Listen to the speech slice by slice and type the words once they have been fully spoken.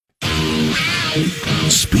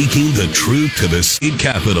Speaking the truth to the state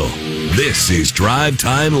capitol. This is Drive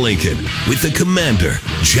Time Lincoln with the Commander,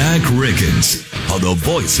 Jack Riggins, on the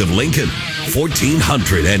voice of Lincoln,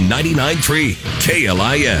 1499.3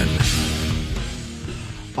 KLIN.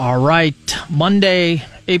 All right, Monday,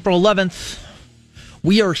 April 11th.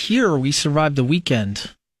 We are here. We survived the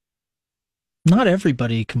weekend. Not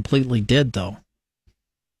everybody completely did, though.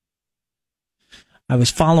 I was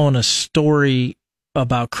following a story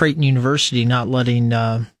about Creighton University not letting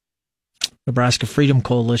Nebraska Freedom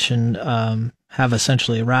Coalition have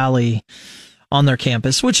essentially a rally on their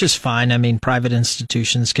campus, which is fine. I mean, private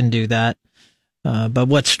institutions can do that. But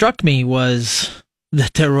what struck me was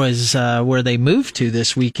that there was, where they moved to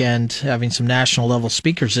this weekend, having some national level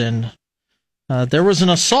speakers in, there was an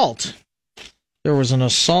assault. There was an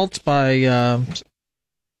assault by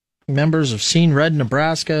members of Seen Red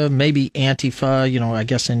Nebraska, maybe Antifa. You know, I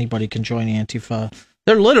guess anybody can join Antifa.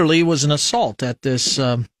 There literally was an assault at this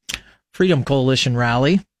Freedom Coalition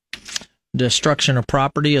rally. Destruction of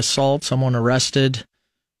property, assault, someone arrested.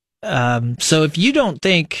 So if you don't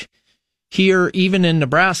think here, even in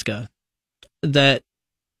Nebraska, that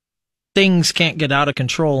things can't get out of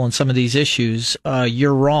control on some of these issues,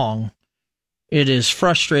 you're wrong. It is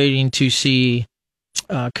frustrating to see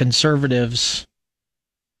conservatives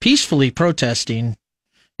peacefully protesting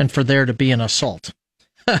and for there to be an assault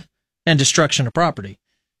and destruction of property.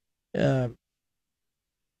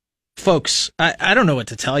 Folks, I don't know what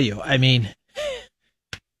to tell you. I mean,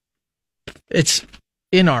 it's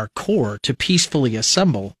in our core to peacefully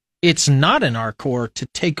assemble. It's not in our core to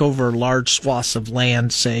take over large swaths of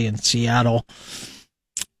land, say in Seattle,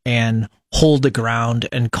 and hold the ground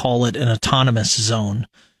and call it an autonomous zone.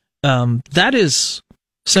 That is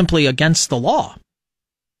simply against the law.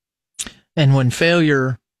 And when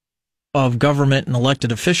failure of government and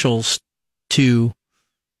elected officials to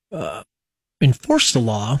enforce the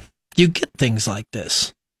law, you get things like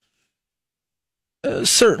this.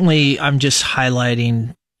 Certainly, I'm just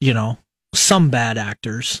highlighting, some bad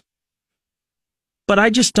actors. But I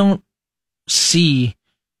just don't see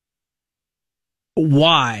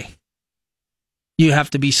why you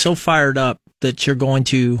have to be so fired up that you're going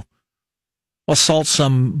to assault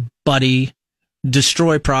somebody,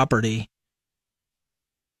 destroy property.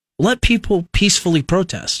 Let people peacefully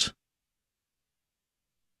protest.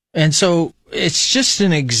 And so it's just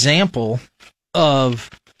an example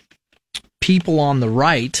of people on the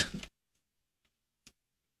right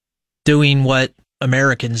doing what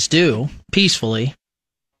Americans do peacefully.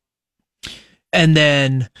 And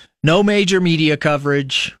then no major media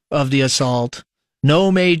coverage of the assault,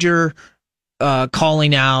 no major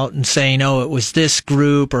calling out and saying, oh, it was this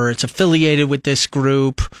group or it's affiliated with this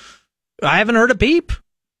group. I haven't heard a peep.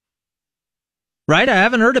 Right? I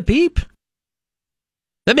haven't heard a peep.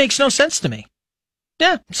 That makes no sense to me.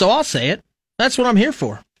 Yeah, so I'll say it. That's what I'm here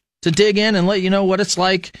for, to dig in and let you know what it's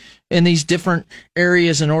like in these different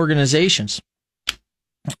areas and organizations.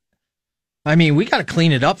 I mean, we got to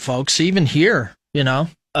clean it up, folks, even here,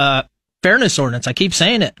 fairness ordinance. I keep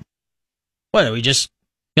saying it. What, are we just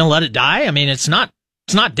going to let it die? I mean, it's not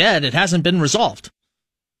dead. It hasn't been resolved.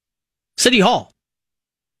 City Hall.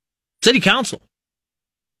 City Council.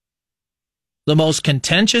 The most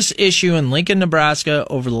contentious issue in Lincoln, Nebraska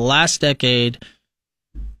over the last decade.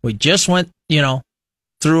 We just went,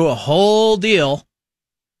 through a whole deal,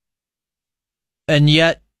 and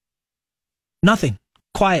yet nothing.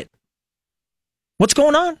 Quiet. What's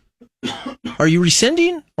going on? Are you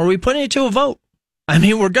rescinding, or are we putting it to a vote? I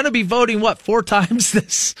mean, we're going to be voting, 4 times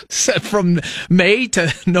this from May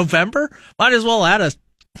to November? Might as well add a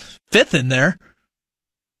 5th in there,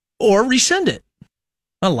 or rescind it.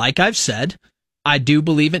 Well, like I've said, I do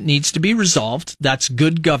believe it needs to be resolved. That's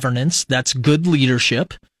good governance. That's good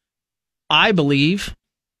leadership. I believe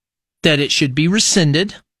that it should be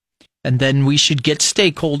rescinded, and then we should get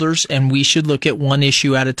stakeholders, and we should look at one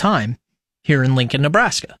issue at a time here in Lincoln,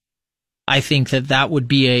 Nebraska. I think that would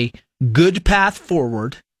be a good path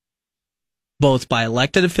forward, both by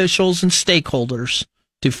elected officials and stakeholders,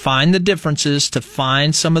 to find the differences, to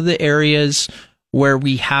find some of the areas where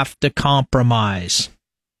we have to compromise.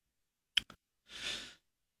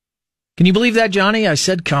 Can you believe that, Johnny? I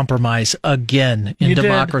said compromise again in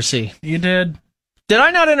democracy. You did. Did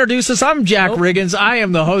I not introduce us? I'm Jack Riggins. I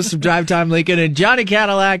am the host of Drive Time Lincoln, and Johnny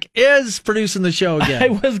Cadillac is producing the show again. I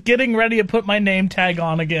was getting ready to put my name tag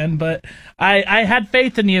on again, but I had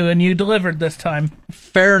faith in you, and you delivered this time.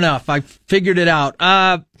 Fair enough. I figured it out.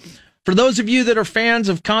 For those of you that are fans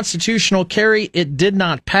of constitutional carry, it did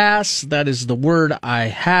not pass. That is the word I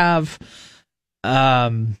have.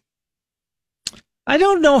 I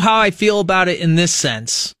don't know how I feel about it in this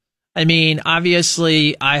sense. I mean,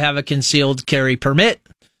 obviously, I have a concealed carry permit.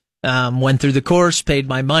 Went through the course, paid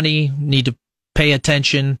my money, need to pay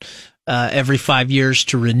attention every 5 years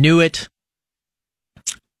to renew it.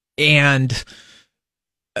 And,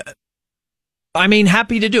 I mean,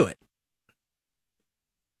 happy to do it.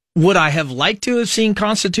 Would I have liked to have seen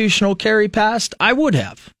constitutional carry passed? I would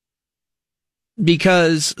have.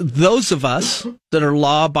 Because those of us that are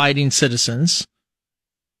law-abiding citizens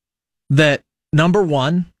that, number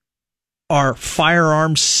one, are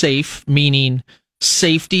firearms safe, meaning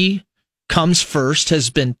safety comes first, has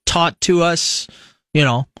been taught to us,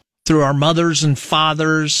 through our mothers and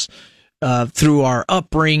fathers, through our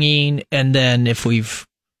upbringing, and then if we've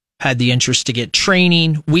had the interest to get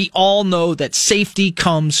training, we all know that safety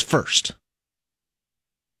comes first.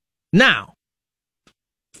 Now,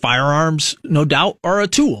 firearms, no doubt, are a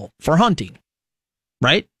tool for hunting,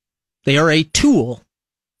 right? They are a tool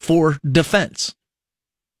for defense.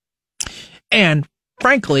 And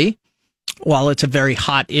frankly, while it's a very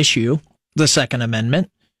hot issue, the Second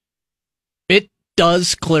Amendment, it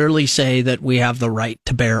does clearly say that we have the right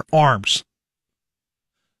to bear arms.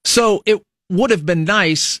 So it would have been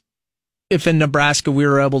nice if in Nebraska we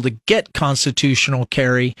were able to get constitutional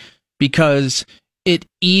carry, because it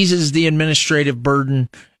eases the administrative burden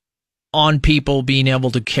on people being able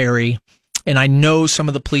to carry. And I know some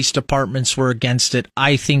of the police departments were against it.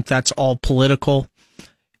 I think that's all political.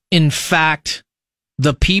 In fact,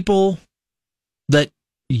 the people that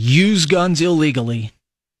use guns illegally,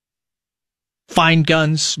 find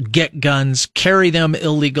guns, get guns, carry them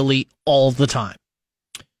illegally all the time.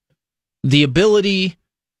 The ability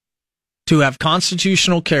to have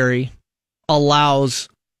constitutional carry allows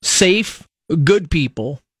safe, good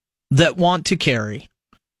people that want to carry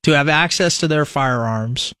to have access to their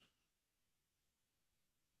firearms,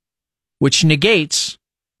 which negates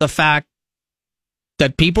the fact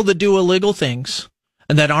that people that do illegal things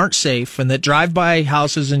and that aren't safe and that drive by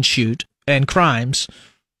houses and shoot and crimes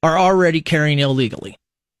are already carrying illegally.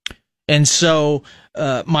 And so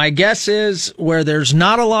my guess is where there's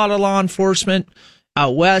not a lot of law enforcement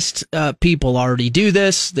out west, people already do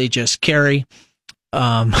this. They just carry.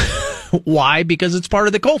 Why? Because it's part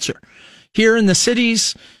of the culture. Here in the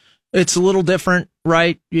cities, it's a little different,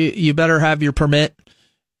 right? You better have your permit,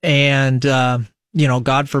 and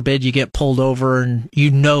God forbid you get pulled over, and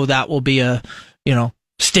that will be a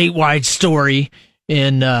statewide story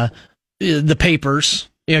in the papers.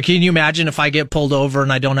 Can you imagine if I get pulled over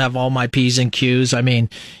and I don't have all my P's and Q's? I mean,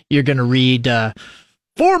 you're going to read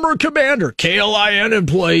former commander, KLIN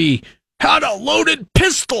employee, had a loaded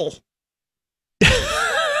pistol.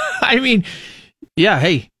 I mean, yeah,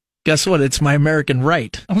 hey, guess what? It's my American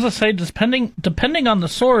right. I was going to say, depending on the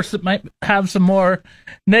source, it might have some more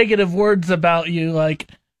negative words about you, like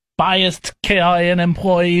biased KLIN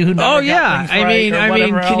employee who never got things right. I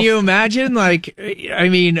mean, can you imagine? Like,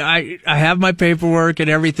 I have my paperwork and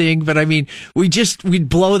everything, but I mean, we'd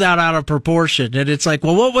blow that out of proportion, and it's like,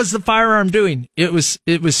 well, what was the firearm doing? It was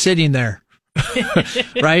sitting there,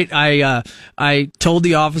 right? I told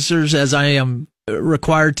the officers, as I am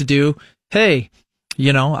required to do, hey,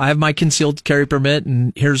 I have my concealed carry permit,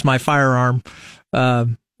 and here's my firearm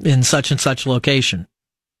in such and such location.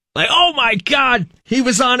 Like, oh my God, he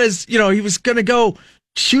was on his, he was going to go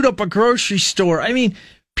shoot up a grocery store. I mean,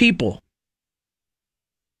 people,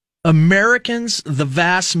 Americans, the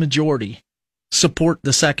vast majority, support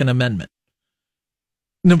the Second Amendment.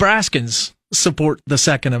 Nebraskans support the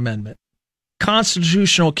Second Amendment.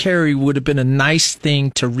 Constitutional carry would have been a nice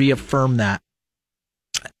thing to reaffirm that.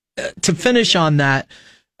 To finish on that,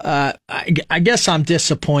 I guess I'm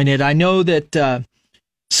disappointed. I know that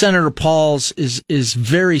Senator Pauls is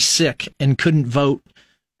very sick and couldn't vote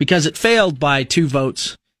because it failed by 2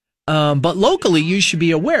 votes. But locally, you should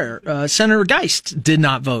be aware, Senator Geist did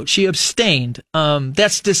not vote. She abstained.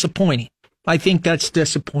 That's disappointing. I think that's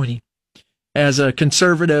disappointing. As a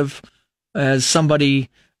conservative, as somebody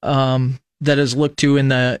that is looked to in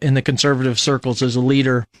the conservative circles as a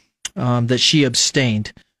leader, that she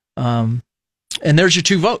abstained. And there's your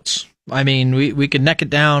 2 votes. I mean, we could neck it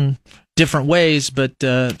down different ways, but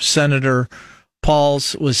Senator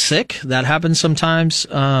Pauls was sick. That happens sometimes.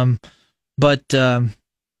 But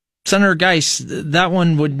Senator Geist, that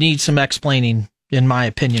one would need some explaining, in my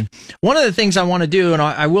opinion. One of the things I want to do, and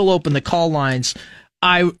I will open the call lines.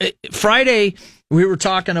 Friday, we were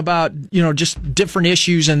talking about, just different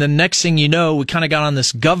issues, and the next thing you know, we kind of got on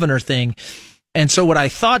this governor thing. And so what I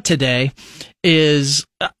thought today is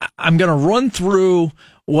I'm going to run through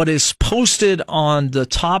what is posted on the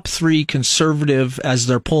top 3 conservative as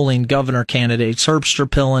they're polling governor candidates, Herbster,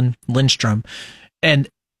 Pillen, Lindstrom. And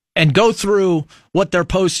and go through what they're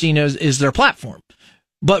posting is their platform.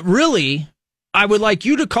 But really, I would like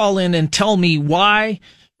you to call in and tell me why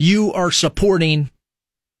you are supporting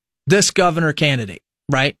this governor candidate,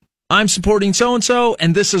 right? I'm supporting so-and-so,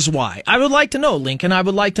 and this is why. I would like to know, Lincoln. I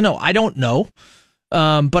would like to know. I don't know,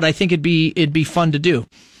 but I think it'd be fun to do.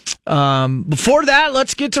 Before that,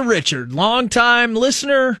 let's get to Richard. Long-time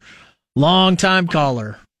listener, long-time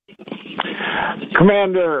caller.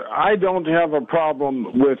 Commander, I don't have a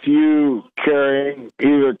problem with you carrying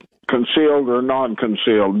either concealed or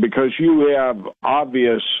non-concealed because you have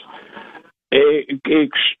obvious,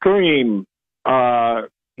 extreme,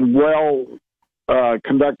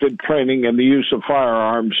 conducted training in the use of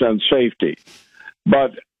firearms and safety.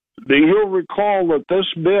 But you'll recall that this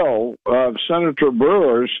bill of Senator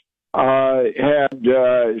Brewer's had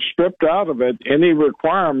stripped out of it any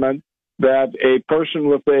requirement that a person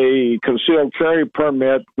with a concealed carry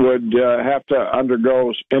permit would have to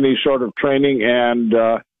undergo any sort of training and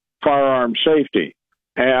firearm safety.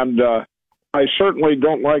 And I certainly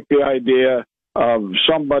don't like the idea of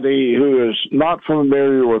somebody who is not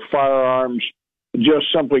familiar with firearms just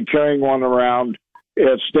simply carrying one around.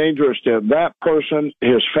 It's dangerous to that person,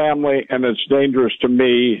 his family, and it's dangerous to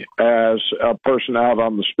me as a person out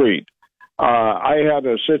on the street. I had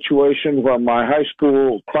a situation where my high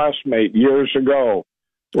school classmate years ago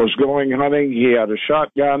was going hunting. He had a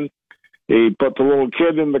shotgun. He put the little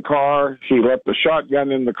kid in the car. He left the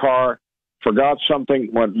shotgun in the car, forgot something,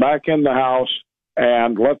 went back in the house,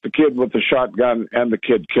 and left the kid with the shotgun, and the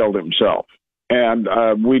kid killed himself. And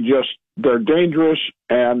they're dangerous,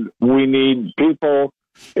 and we need people,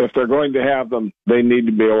 if they're going to have them, they need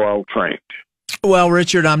to be well trained. Well,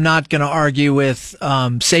 Richard, I'm not going to argue with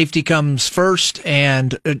safety comes first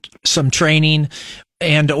and some training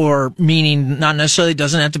and or meaning not necessarily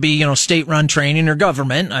doesn't have to be, state-run training or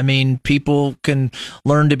government. I mean, people can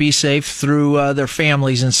learn to be safe through their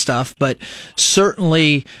families and stuff, but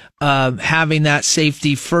certainly having that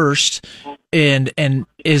safety first and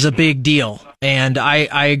is a big deal. And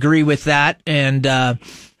I agree with that. And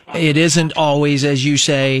it isn't always, as you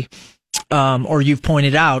say, or you've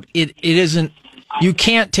pointed out, it isn't. You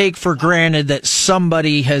can't take for granted that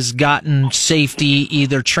somebody has gotten safety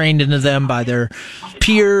either trained into them by their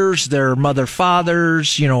peers, their mother,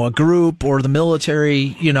 fathers, a group or the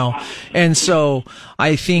military, And so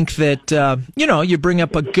I think that, you bring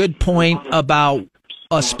up a good point about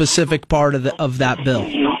a specific part of that bill.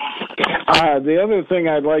 The other thing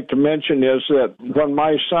I'd like to mention is that when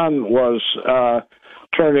my son was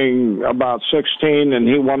turning about 16 and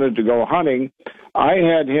he wanted to go hunting, I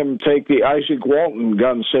had him take the Isaac Walton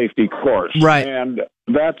gun safety course. Right. And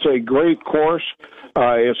that's a great course.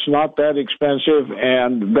 It's not that expensive,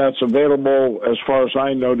 and that's available, as far as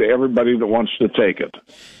I know, to everybody that wants to take it.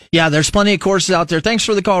 Yeah, there's plenty of courses out there. Thanks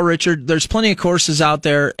for the call, Richard. There's plenty of courses out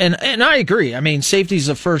there, and I agree. I mean, safety is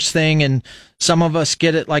the first thing, and some of us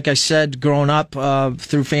get it, like I said, growing up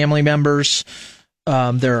through family members.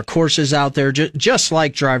 There are courses out there, just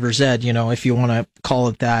like driver's ed, if you want to call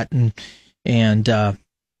it that, and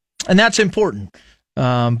that's important.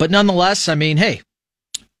 But nonetheless, I mean, hey,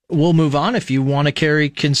 we'll move on. If you want to carry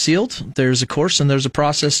concealed, there's a course and there's a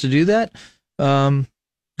process to do that.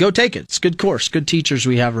 Go take it. It's a good course, good teachers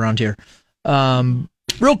we have around here.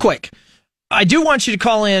 Real quick, I do want you to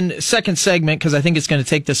call in second segment because I think it's going to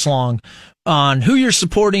take this long on who you're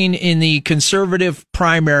supporting in the conservative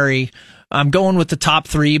primary. I'm going with the top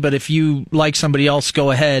three, but if you like somebody else, go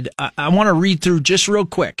ahead. I want to read through just real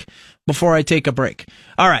quick before I take a break.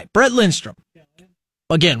 All right, Brett Lindstrom.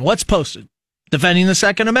 Again, what's posted? Defending the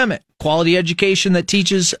Second Amendment, quality education that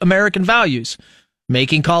teaches American values,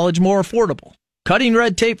 making college more affordable, cutting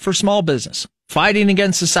red tape for small business, fighting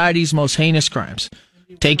against society's most heinous crimes,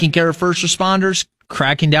 taking care of first responders,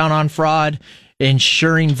 cracking down on fraud,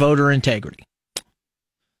 ensuring voter integrity.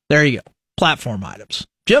 There you go. Platform items.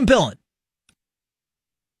 Jim Pillen.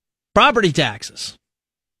 Property taxes.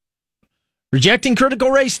 Rejecting critical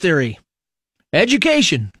race theory.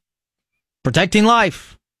 Education. Protecting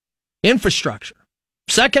life. Infrastructure.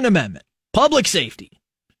 Second Amendment. Public safety.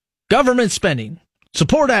 Government spending.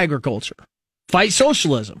 Support agriculture. Fight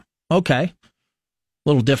socialism. Okay. A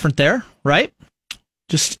little different there, right?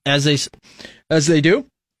 Just as they do.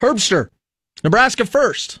 Herbster. Nebraska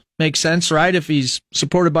first. Makes sense, right? If he's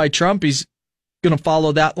supported by Trump, he's going to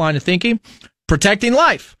follow that line of thinking. Protecting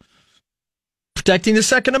life. Protecting the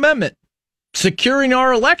Second Amendment. Securing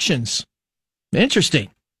our elections. Interesting.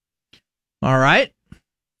 All right.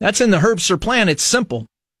 That's in the Herbster plan. It's simple.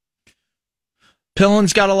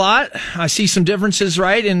 Pillen's got a lot. I see some differences,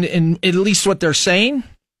 right, in at least what they're saying.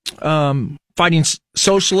 Fighting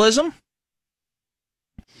socialism.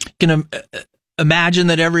 can imagine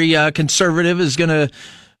that every conservative is going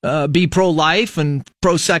to be pro-life and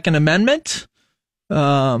pro-Second Amendment.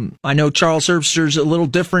 I know Charles Herbster's a little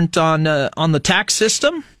different on the tax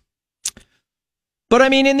system. But I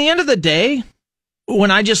mean, in the end of the day,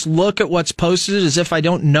 when I just look at what's posted as if I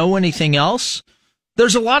don't know anything else,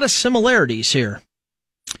 there's a lot of similarities here.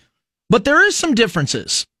 But there is some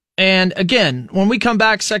differences. And again, when we come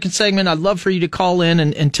back, second segment, I'd love for you to call in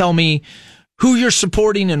and tell me who you're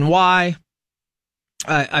supporting and why.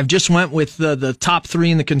 I've just went with the top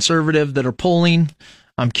three in the conservative that are polling.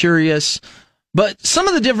 I'm curious. But some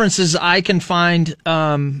of the differences I can find,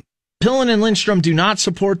 Pillen and Lindstrom do not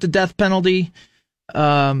support the death penalty.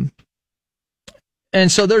 And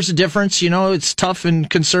so there's a difference, it's tough in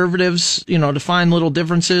conservatives, to find little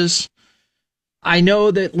differences. I know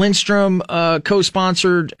that Lindstrom,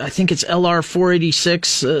 co-sponsored, I think it's LR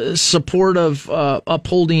 486, support of,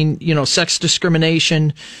 upholding, sex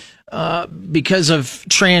discrimination, because of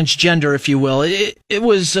transgender, if you will. It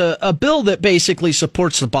was a bill that basically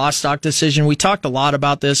supports the Bostock decision. We talked a lot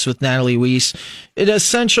about this with Natalie Weiss. It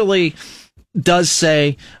essentially does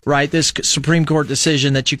say, right, this Supreme Court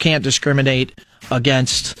decision that you can't discriminate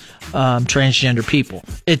against transgender people.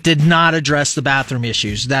 It did not address the bathroom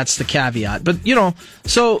issues. That's the caveat. But,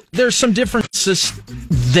 so there's some differences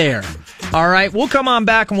there. All right, we'll come on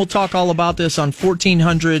back and we'll talk all about this on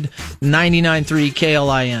 1400 99.3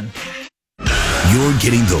 KLIN. You're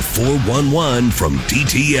getting the 411 from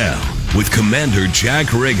DTL with Commander Jack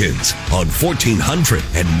Riggins on 1400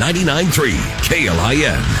 and 99.3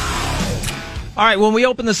 KLIN. All right, when we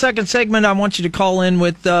open the second segment, I want you to call in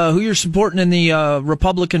with who you're supporting in the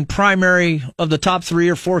Republican primary of the top 3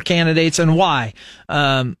 or 4 candidates and why.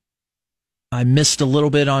 I missed a little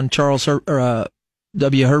bit on Charles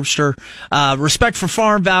W. Herbster. Respect for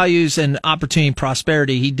farm values and opportunity and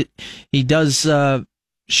prosperity. He does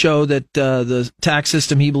show that the tax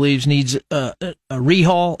system, he believes, needs a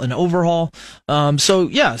rehaul, an overhaul. So,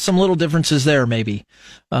 yeah, some little differences there maybe.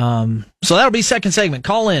 So that'll be second segment.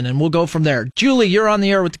 Call in, and we'll go from there. Julie, you're on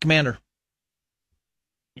the air with the Commander.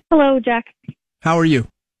 Hello, Jack. How are you?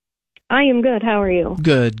 I am good. How are you?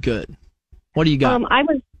 Good. What do you got?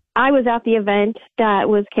 I was at the event that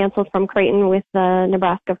was canceled from Creighton with the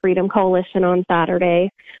Nebraska Freedom Coalition on Saturday.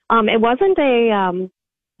 It wasn't a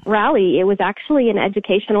rally. It was actually an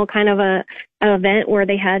educational kind of an event where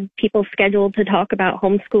they had people scheduled to talk about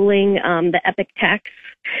homeschooling, the EPIC tax,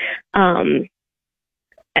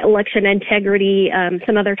 election integrity,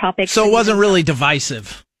 some other topics. So it wasn't really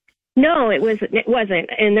divisive. No, it wasn't.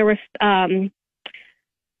 And there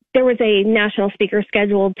was a national speaker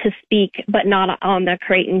scheduled to speak, but not on the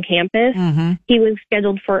Creighton campus. Mm-hmm. He was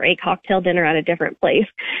scheduled for a cocktail dinner at a different place.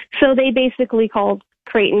 So they basically called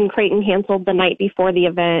Creighton. Creighton canceled the night before the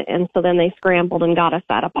event, and so then they scrambled and got us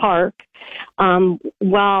at a park.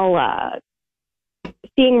 While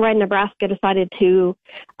Seeing Red Nebraska decided to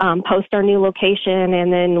post our new location,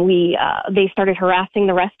 and then they started harassing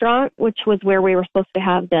the restaurant, which was where we were supposed to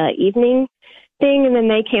have the evening thing, and then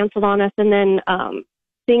they canceled on us. And then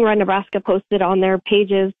Seeing Red Nebraska posted on their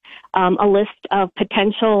pages a list of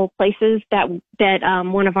potential places that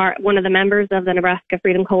one of the members of the Nebraska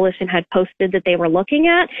Freedom Coalition had posted that they were looking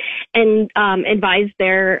at, and advised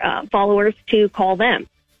their followers to call them.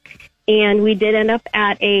 And we did end up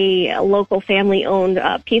at a local family-owned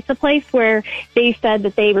pizza place where they said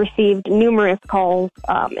that they received numerous calls,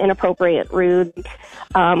 inappropriate, rude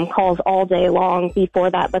calls all day long before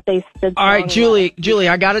that, but they stood. All right, Julie,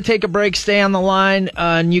 I got to take a break. Stay on the line,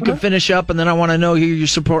 and you can finish up, and then I want to know who you're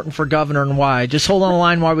supporting for governor and why. Just hold on the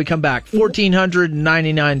line while we come back.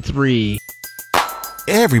 1499.3.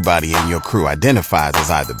 Everybody in your crew identifies as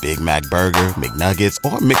either Big Mac Burger, McNuggets,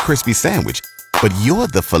 or McCrispy Sandwich. But you're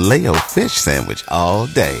the Filet-O-Fish Sandwich all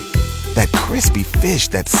day. That crispy fish,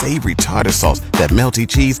 that savory tartar sauce, that melty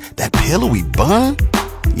cheese, that pillowy bun.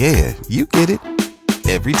 Yeah, you get it.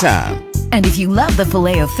 Every time. And if you love the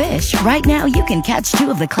Filet-O-Fish, right now you can catch 2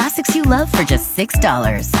 of the classics you love for just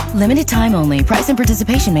 $6. Limited time only. Price and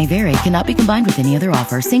participation may vary. Cannot be combined with any other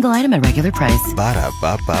offer. Single item at regular price.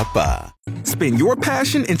 Ba-da-ba-ba-ba. Spin your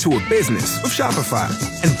passion into a business with Shopify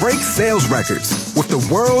and break sales records with the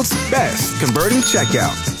world's best converting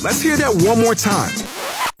checkout. Let's hear that one more time.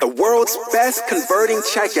 The world's best converting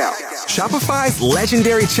checkout. Shopify's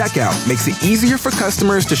legendary checkout makes it easier for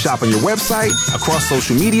customers to shop on your website, across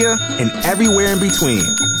social media, and everywhere in between.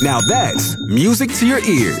 Now that's music to your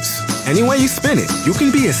ears. Any way you spin it, you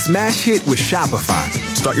can be a smash hit with Shopify.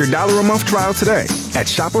 Start your $1 a month trial today at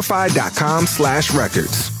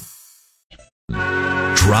shopify.com/records.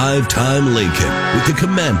 Drive Time Lincoln with the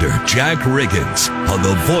Commander, Jack Riggins, on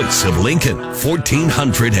the voice of Lincoln,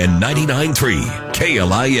 1499.3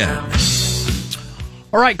 KLIN.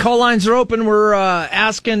 All right, call lines are open. We're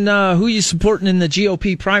asking who you supporting in the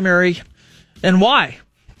GOP primary and why.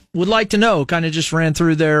 Would like to know. Kind of just ran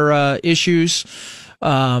through their issues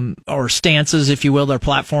or stances, if you will, their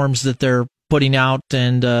platforms that they're putting out,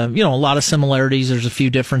 and a lot of similarities. There's a few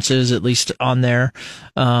differences, at least on there.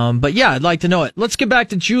 But yeah, I'd like to know it. Let's get back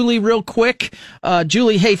to Julie real quick.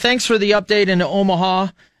 Julie, hey, thanks for the update in Omaha.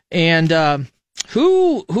 And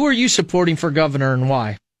who are you supporting for governor and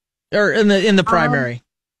why? Or in the primary?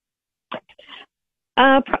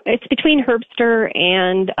 It's between Herbster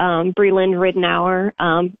and Breland Ridenour.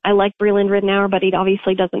 I like Breland Ridenour, but he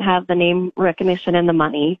obviously doesn't have the name recognition and the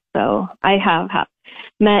money. So I have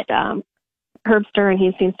met Herbster, and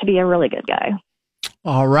he seems to be a really good guy.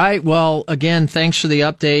 All right. Well, again, thanks for the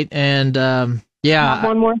update. And one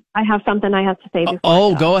more. I have something I have to say.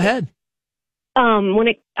 Go ahead.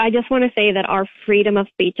 I just want to say that our freedom of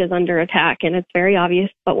speech is under attack, and it's very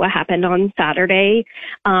obvious. But what happened on Saturday,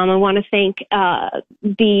 I want to thank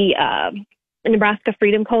the Nebraska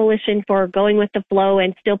Freedom Coalition for going with the flow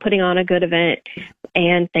and still putting on a good event.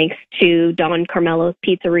 And thanks to Don Carmelo's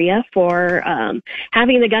Pizzeria for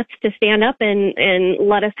having the guts to stand up and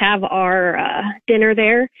let us have our dinner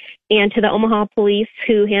there, and to the Omaha police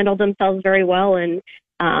who handled themselves very well. And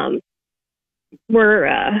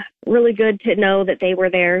we're really good to know that they were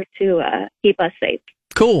there to keep us safe.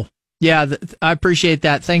 Cool. Yeah, I appreciate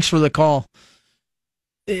that. Thanks for the call.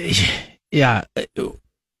 Yeah.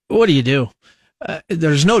 What do you do?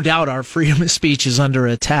 There's no doubt our freedom of speech is under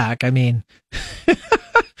attack. I mean,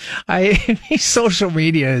 social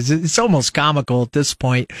media it's almost comical at this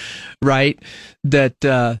point, right?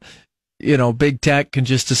 That, big tech can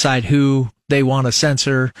just decide who they want to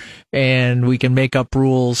censor, and we can make up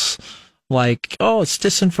rules like, it's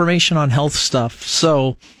disinformation on health stuff.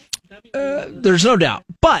 So there's no doubt.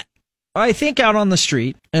 But I think out on the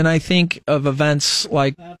street, and I think of events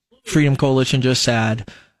like Freedom Coalition just had,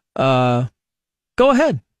 go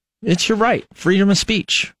ahead. It's your right. Freedom of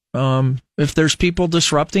speech. If there's people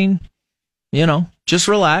disrupting, just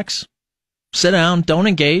relax, sit down, don't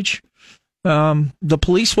engage. The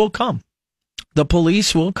police will come. The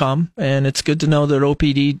police will come, and it's good to know that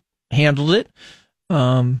OPD handled it.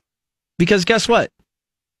 Because guess what?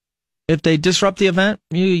 If they disrupt the event,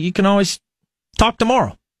 you can always talk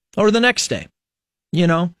tomorrow or the next day.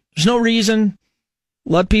 There's no reason.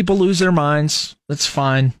 Let people lose their minds. That's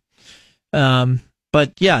fine.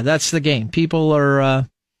 But yeah, that's the game. People are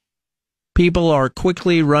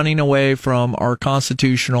quickly running away from our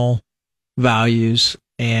constitutional values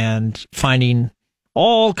and finding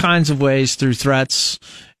all kinds of ways through threats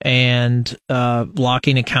and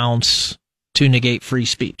blocking accounts to negate free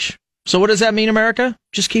speech. So what does that mean, America?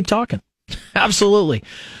 Just keep talking. Absolutely.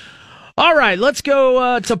 All right, let's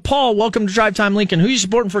go to Paul. Welcome to Drive Time Lincoln. Who are you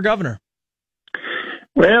supporting for governor?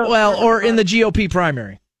 Well, or in the GOP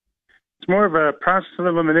primary? It's more of a process of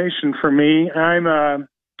elimination for me. I'm a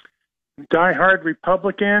diehard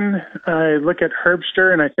Republican. I look at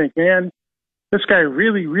Herbster and I think, man, this guy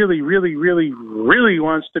really, really, really, really, really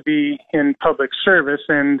wants to be in public service.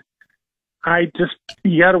 And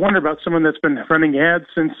you got to wonder about someone that's been running ads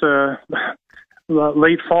since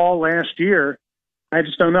late fall last year. I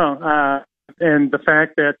just don't know. And the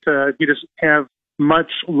fact that he doesn't have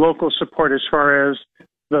much local support as far as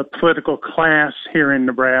the political class here in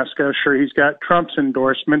Nebraska. Sure, he's got Trump's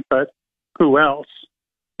endorsement, but who else?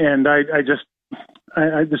 And there's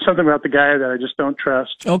something about the guy that I just don't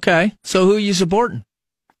trust. Okay, so who are you supporting?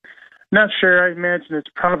 Not sure. I imagine it's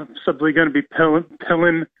possibly going to be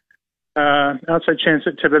Pillen, outside chance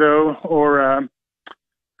at Thibodeau, or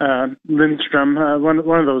Lindstrom. One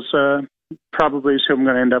of those probably is who I'm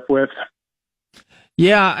going to end up with.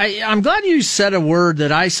 Yeah, I'm glad you said a word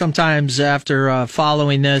that I sometimes, after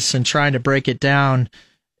following this and trying to break it down,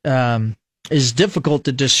 is difficult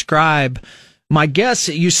to describe. My guess,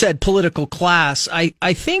 you said political class. I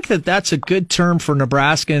think that's a good term for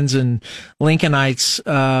Nebraskans and Lincolnites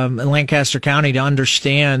in Lancaster County to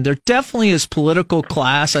understand. There definitely is political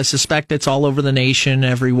class. I suspect it's all over the nation,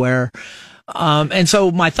 everywhere. And so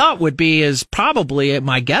my thought would be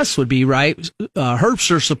my guess would be, right,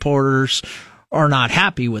 Herbster supporters are not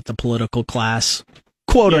happy with the political class,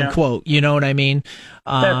 quote unquote. You know what I mean?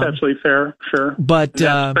 That's absolutely fair, sure. But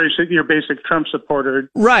your basic Trump supporter,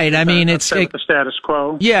 right? I mean, it's the status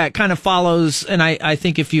quo. Yeah, it kind of follows, and I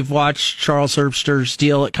think if you've watched Charles Herbster's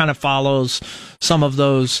deal, it kind of follows some of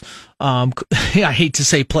those. I hate to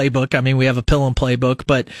say playbook. I mean, we have a Pillen playbook,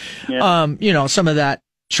 but some of that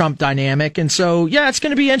Trump dynamic. And so, yeah, it's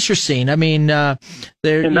going to be interesting. I mean, I'm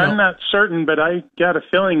not certain, but I got a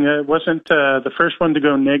feeling it wasn't the first one to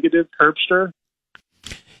go negative, Herbster.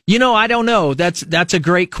 I don't know. That's a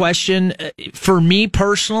great question. For me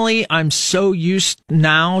personally, I'm so used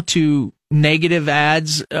now to negative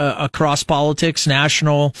ads across politics,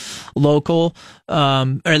 national, local,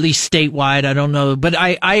 or at least statewide. I don't know. But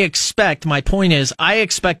I expect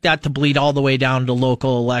that to bleed all the way down to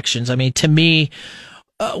local elections. I mean, to me,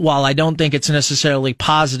 while I don't think it's necessarily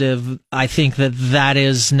positive, I think that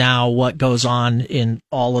is now what goes on in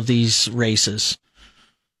all of these races.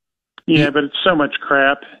 Yeah, but it's so much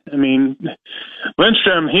crap. I mean,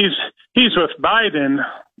 Lindstrom, he's with Biden.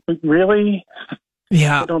 Really?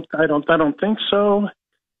 Yeah. I don't think so.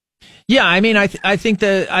 Yeah, I mean, I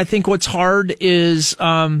think what's hard is,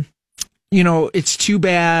 it's too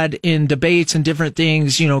bad in debates and different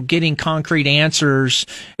things, getting concrete answers.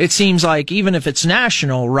 It seems like even if it's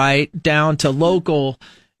national, right, down to local,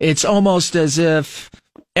 it's almost as if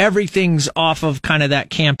everything's off of kind of that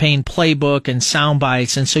campaign playbook and sound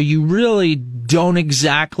bites. And so you really don't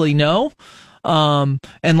exactly know. And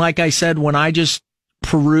like I said, when I just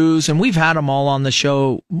peruse, and we've had them all on the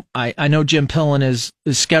show. I know Jim Pillen is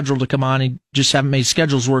scheduled to come on. He just haven't made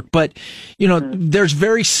schedules work, but there's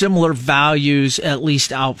very similar values, at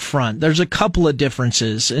least out front. There's a couple of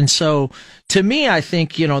differences. And so to me, I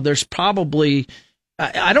think, there's probably,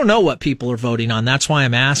 I don't know what people are voting on. That's why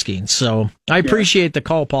I'm asking. So I appreciate the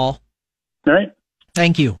call, Paul. All right.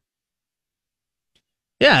 Thank you.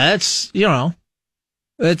 Yeah, that's,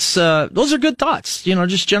 it's, those are good thoughts,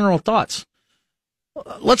 just general thoughts.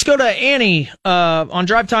 Let's go to Annie on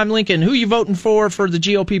Drive Time Lincoln. Who are you voting for the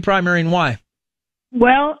GOP primary and why?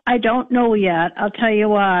 Well, I don't know yet. I'll tell you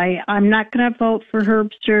why. I'm not going to vote for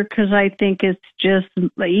Herbster because I think it's just,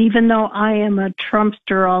 even though I am a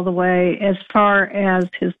Trumpster all the way as far as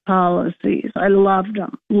his policies, I loved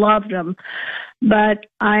them. But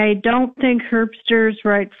I don't think Herbster's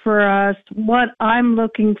right for us. What I'm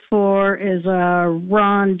looking for is a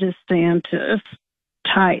Ron DeSantis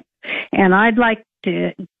type. And I'd like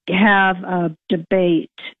to have a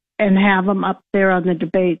debate and have them up there on the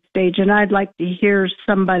debate stage. And I'd like to hear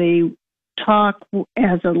somebody talk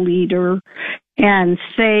as a leader and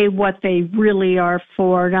say what they really are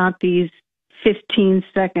for, not these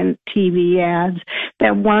 15-second TV ads.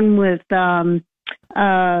 That one with, I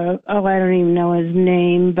don't even know his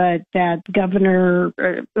name, but that the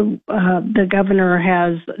governor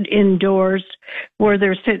has endorsed where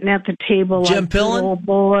they're sitting at the table Jim like Pillen? little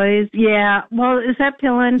boys. Yeah. Well, is that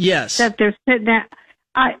Pillen? Yes. That they're sitting at.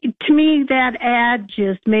 To me, that ad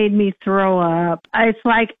just made me throw up. It's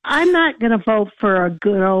like, I'm not going to vote for a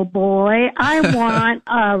good old boy. I want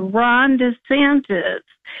a Ron DeSantis.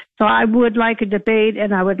 So I would like a debate,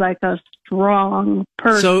 and I would like a strong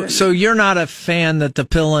person. So you're not a fan that the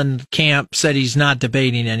Pillen camp said he's not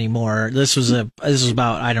debating anymore. This was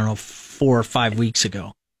about, I don't know, 4 or 5 weeks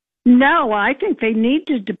ago. No, I think they need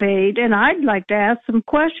to debate, and I'd like to ask some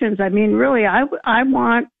questions. I mean, really, I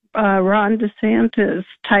want Ron DeSantis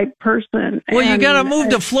type person. Well, you got to move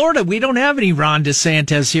to Florida. We don't have any Ron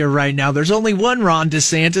DeSantis here right now. There's only one Ron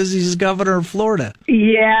DeSantis. He's governor of Florida.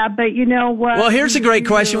 Yeah, but you know what? Well, here's a great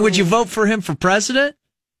question. Would you vote for him for president?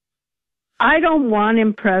 I don't want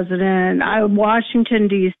him president. Washington,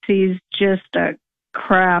 D.C. is just a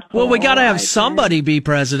crap. Well, we got to have somebody be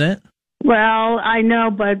president. Well, I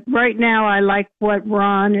know, but right now I like what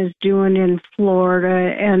Ron is doing in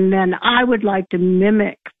Florida, and then I would like to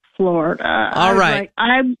mimic Florida. All right.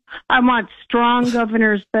 I want strong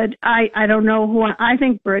governors, but I don't know who. I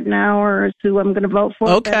think Brittenauer is who I'm going to vote for.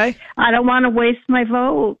 Okay. I don't want to waste my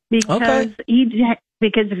vote because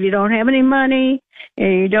because if you don't have any money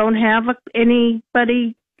and you don't have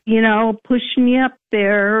anybody, pushing you up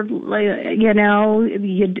there, it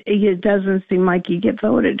doesn't seem like you get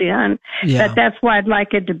voted in. Yeah. But that's why I'd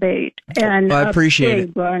like a debate. And I appreciate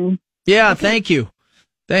it. One. Yeah, Thank you.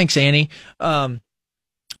 Thanks, Annie. Well,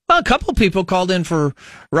 a couple of people called in for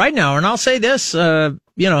right now, and I'll say this,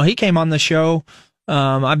 he came on the show.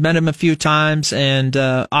 I've met him a few times, and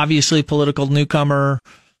obviously political newcomer,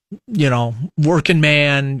 working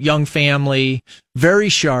man, young family, very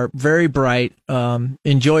sharp, very bright,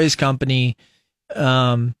 enjoy his company.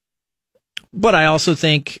 But I also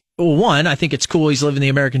think, I think it's cool he's living the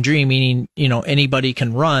American dream, meaning, anybody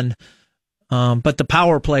can run. But the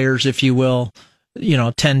power players, if you will,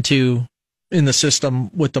 tend to, in the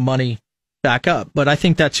system with the money, back up. But I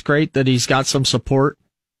think that's great that he's got some support.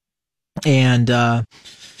 And,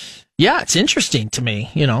 it's interesting to me.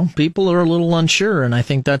 People are a little unsure, and I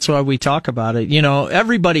think that's why we talk about it.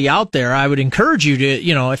 Everybody out there, I would encourage you to,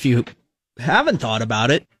 if you haven't thought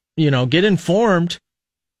about it, get informed.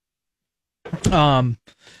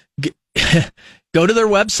 Go to their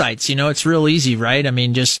websites. It's real easy, right? I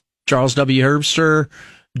mean, just Charles W. Herbster,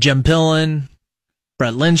 Jim Pillen,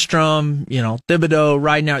 Brett Lindstrom, Thibodeau,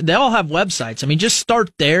 right now. They all have websites. I mean, just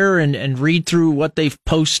start there and read through what they've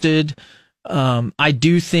posted. I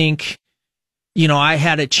do think, I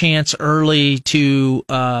had a chance early to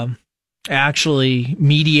actually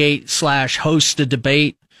mediate / host a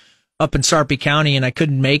debate up in Sarpy County, and I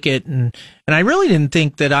couldn't make it. And I really didn't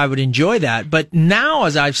think that I would enjoy that. But now,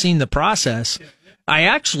 as I've seen the process, I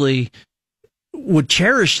actually would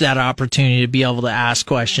cherish that opportunity to be able to ask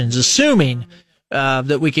questions, assuming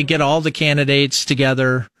that we could get all the candidates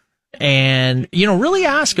together and, really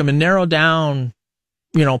ask them and narrow down,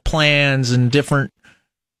 plans and different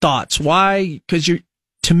thoughts. Why? Because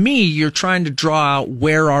to me, you're trying to draw out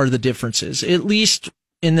where are the differences, at least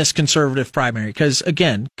in this conservative primary. Because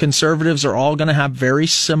again, conservatives are all going to have very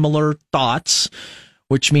similar thoughts,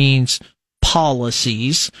 which means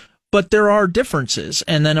policies, but there are differences.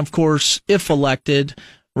 And then, of course, if elected,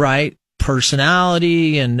 right,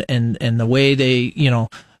 personality and the way they,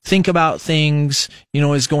 think about things,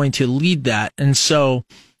 is going to lead that. And so,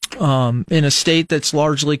 in a state that's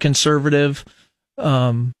largely conservative,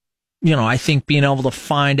 I think being able to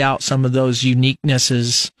find out some of those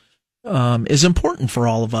uniquenesses is important for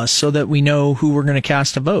all of us so that we know who we're going to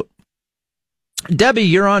cast a vote. Debbie,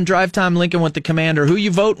 you're on Drive Time Lincoln with the Commander. Who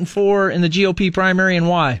you voting for in the GOP primary and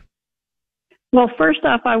why? Well, first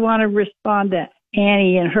off, I want to respond to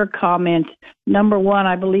Annie and her comments. Number one,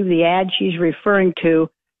 I believe the ad she's referring to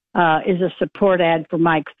is a support ad for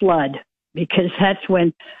Mike Flood, because that's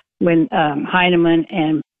when Heineman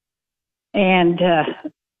and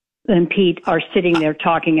Pete are sitting there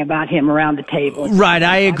talking about him around the table. Right,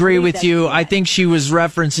 I agree with you. I think she was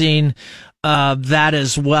referencing that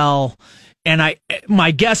as well. And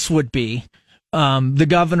my guess would be the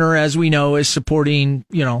governor, as we know, is supporting,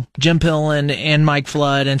 Jim Pillen and Mike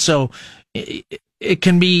Flood. And so it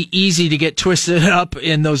can be easy to get twisted up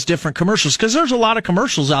in those different commercials, because there's a lot of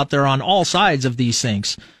commercials out there on all sides of these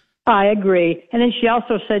things. I agree. And then she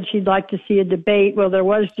also said she'd like to see a debate. Well, there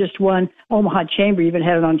was just one. Omaha Chamber even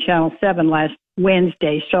had it on Channel 7 last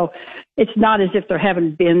Wednesday. So it's not as if there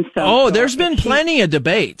haven't been some. Oh, there's been plenty of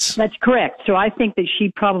debates. That's correct. So I think that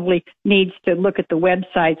she probably needs to look at the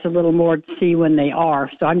websites a little more to see when they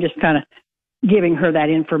are. So I'm just kind of giving her that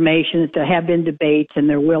information that there have been debates and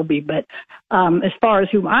there will be. But as far as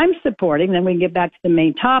whom I'm supporting, then we can get back to the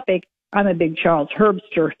main topic. I'm a big Charles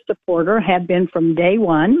Herbster supporter, have been from day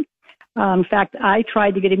one. In fact, I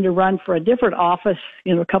tried to get him to run for a different office,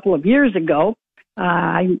 a couple of years ago.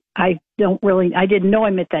 I didn't know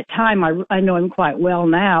him at that time. I know him quite well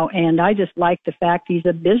now, and I just like the fact he's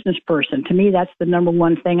a business person. To me, that's the number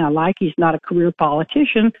one thing I like. He's not a career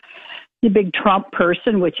politician. He's a big Trump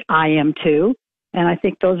person, which I am too, and I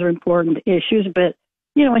think those are important issues. But,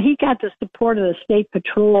 when he got the support of the state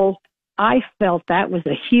patrol, I felt that was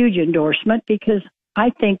a huge endorsement, because I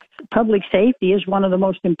think public safety is one of the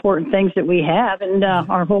most important things that we have, and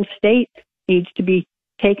our whole state needs to be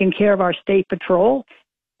taking care of our state patrol,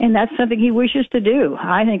 and that's something he wishes to do.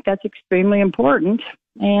 I think that's extremely important,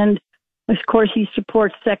 and of course he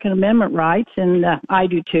supports Second Amendment rights, and I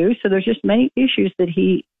do too, so there's just many issues that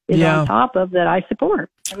he is on top of that I support,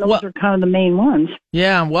 and those are kind of the main ones.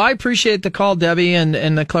 Yeah, well, I appreciate the call, Debbie,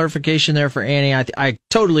 and the clarification there for Annie. I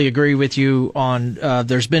totally agree with you on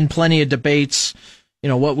there's been plenty of debates.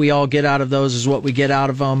 What we all get out of those is what we get out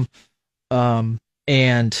of them.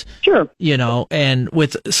 And, sure. And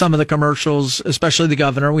with some of the commercials, especially the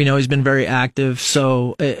governor, we know he's been very active.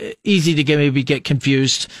 So easy to maybe get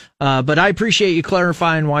confused. But I appreciate you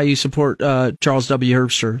clarifying why you support Charles W.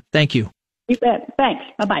 Herbster. Thank you. You bet. Thanks.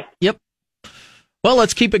 Bye-bye. Yep. Well,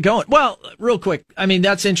 let's keep it going. Well, real quick. I mean,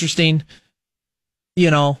 that's interesting,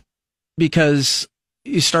 because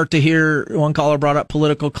you start to hear one caller brought up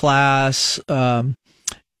political class,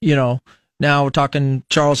 now we're talking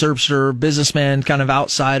Charles Herbster, businessman, kind of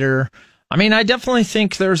outsider. I mean, I definitely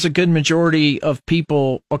think there's a good majority of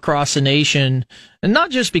people across the nation, and not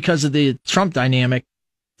just because of the Trump dynamic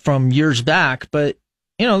from years back, but,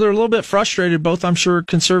 they're a little bit frustrated, both, I'm sure,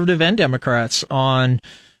 conservative and Democrats, on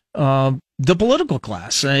the political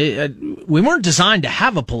class. We weren't designed to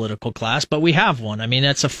have a political class, but we have one. I mean,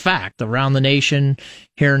 that's a fact around the nation,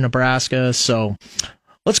 here in Nebraska. So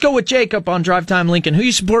let's go with Jacob on Drive Time Lincoln. Who are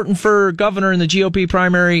you supporting for governor in the GOP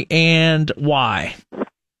primary, and why?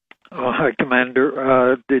 Oh, hi,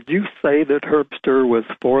 Commander. Did you say that Herbster was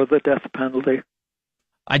for the death penalty?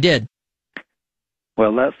 I did.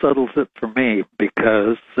 Well, that settles it for me,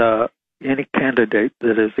 because any candidate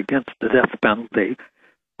that is against the death penalty,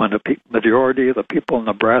 when the majority of the people in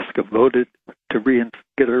Nebraska voted to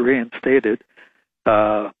get it reinstated,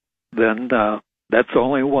 then that's the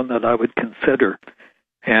only one that I would consider.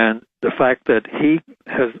 And the fact that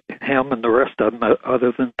him and the rest of them,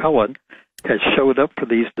 other than Pellin, has showed up for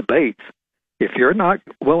these debates. If you're not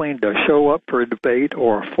willing to show up for a debate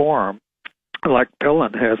or a forum, like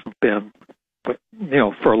Pellin hasn't been,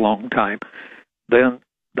 for a long time, then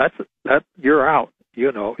that you're out.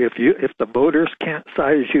 If the voters can't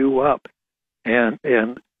size you up and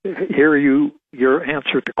hear your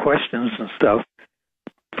answer to questions and stuff,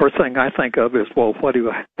 first thing I think of is, well, what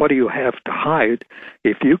do you have to hide?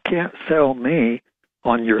 If you can't sell me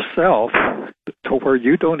on yourself to where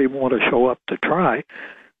you don't even want to show up to try,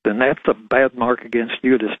 then that's a bad mark against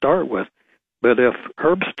you to start with. But if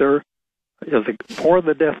Herbster is for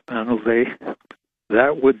the death penalty,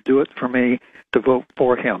 that would do it for me to vote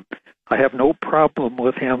for him. I have no problem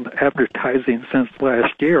with him advertising since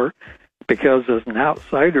last year, because as an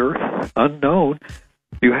outsider, unknown,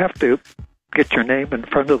 you have to get your name in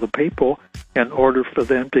front of the people in order for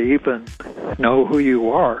them to even know who you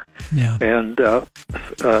are. Yeah. And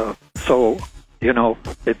so,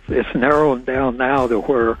 it's narrowing down now to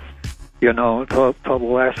where, until the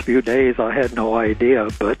last few days I had no idea,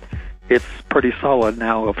 but it's pretty solid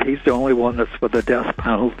now. If he's the only one that's for the death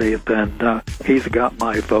penalty, then he's got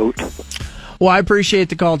my vote. Well, I appreciate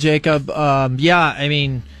the call, Jacob.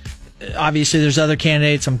 Obviously there's other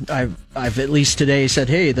candidates. I've at least today said,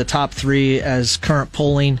 hey, the top three as current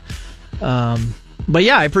polling. But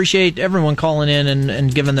yeah, I appreciate everyone calling in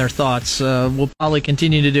and giving their thoughts. We'll probably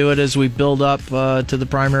continue to do it as we build up to the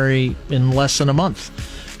primary in less than a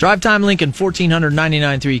month. Drive Time Lincoln,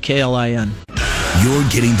 1499.3 KLIN. You're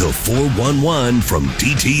getting the 411 from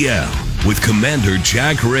DTL with Commander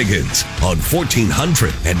Jack Riggins on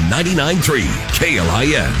 1499.3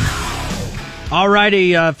 KLIN. All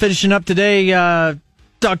righty, finishing up today,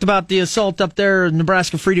 talked about the assault up there,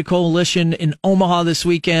 Nebraska Freedom Coalition in Omaha this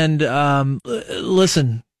weekend.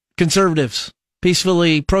 Listen, conservatives,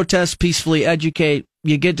 peacefully protest, peacefully educate.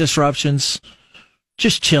 You get disruptions,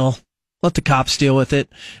 just chill. Let the cops deal with it.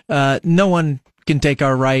 No one can take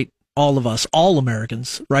our right, all of us, all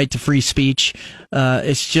Americans, right to free speech.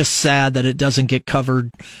 It's just sad that it doesn't get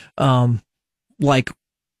covered like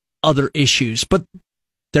other issues. But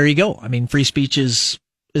there you go. I mean, free speech is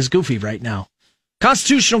goofy right now.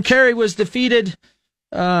 Constitutional carry was defeated.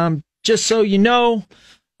 Just so you know,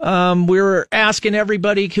 we were asking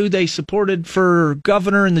everybody who they supported for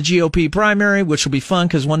governor in the GOP primary, which will be fun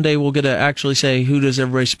because one day we'll get to actually say who does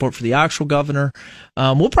everybody support for the actual governor.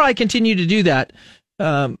 We'll probably continue to do that.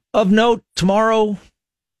 Of note, tomorrow,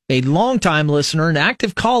 a longtime listener, an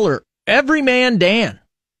active caller, Everyman Dan,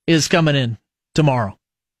 is coming in tomorrow.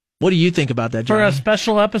 What do you think about that, John? For a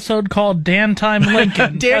special episode called Dan Time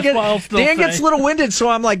Lincoln. Dan gets a little winded, so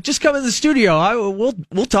I'm like, just come in the studio.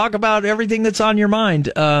 We'll talk about everything that's on your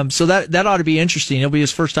mind. So that ought to be interesting. It'll be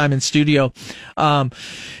his first time in studio.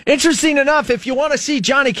 Interesting enough, if you want to see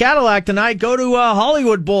Johnny Cadillac tonight, go to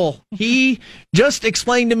Hollywood Bowl. He just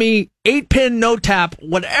explained to me 8-pin no tap,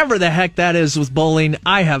 whatever the heck that is with bowling.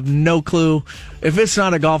 I have no clue. If it's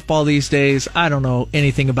not a golf ball these days, I don't know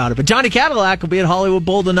anything about it. But Johnny Cadillac will be at Hollywood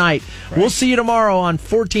Bowl tonight. Right. We'll see you tomorrow on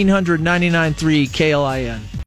 1499.3 KLIN.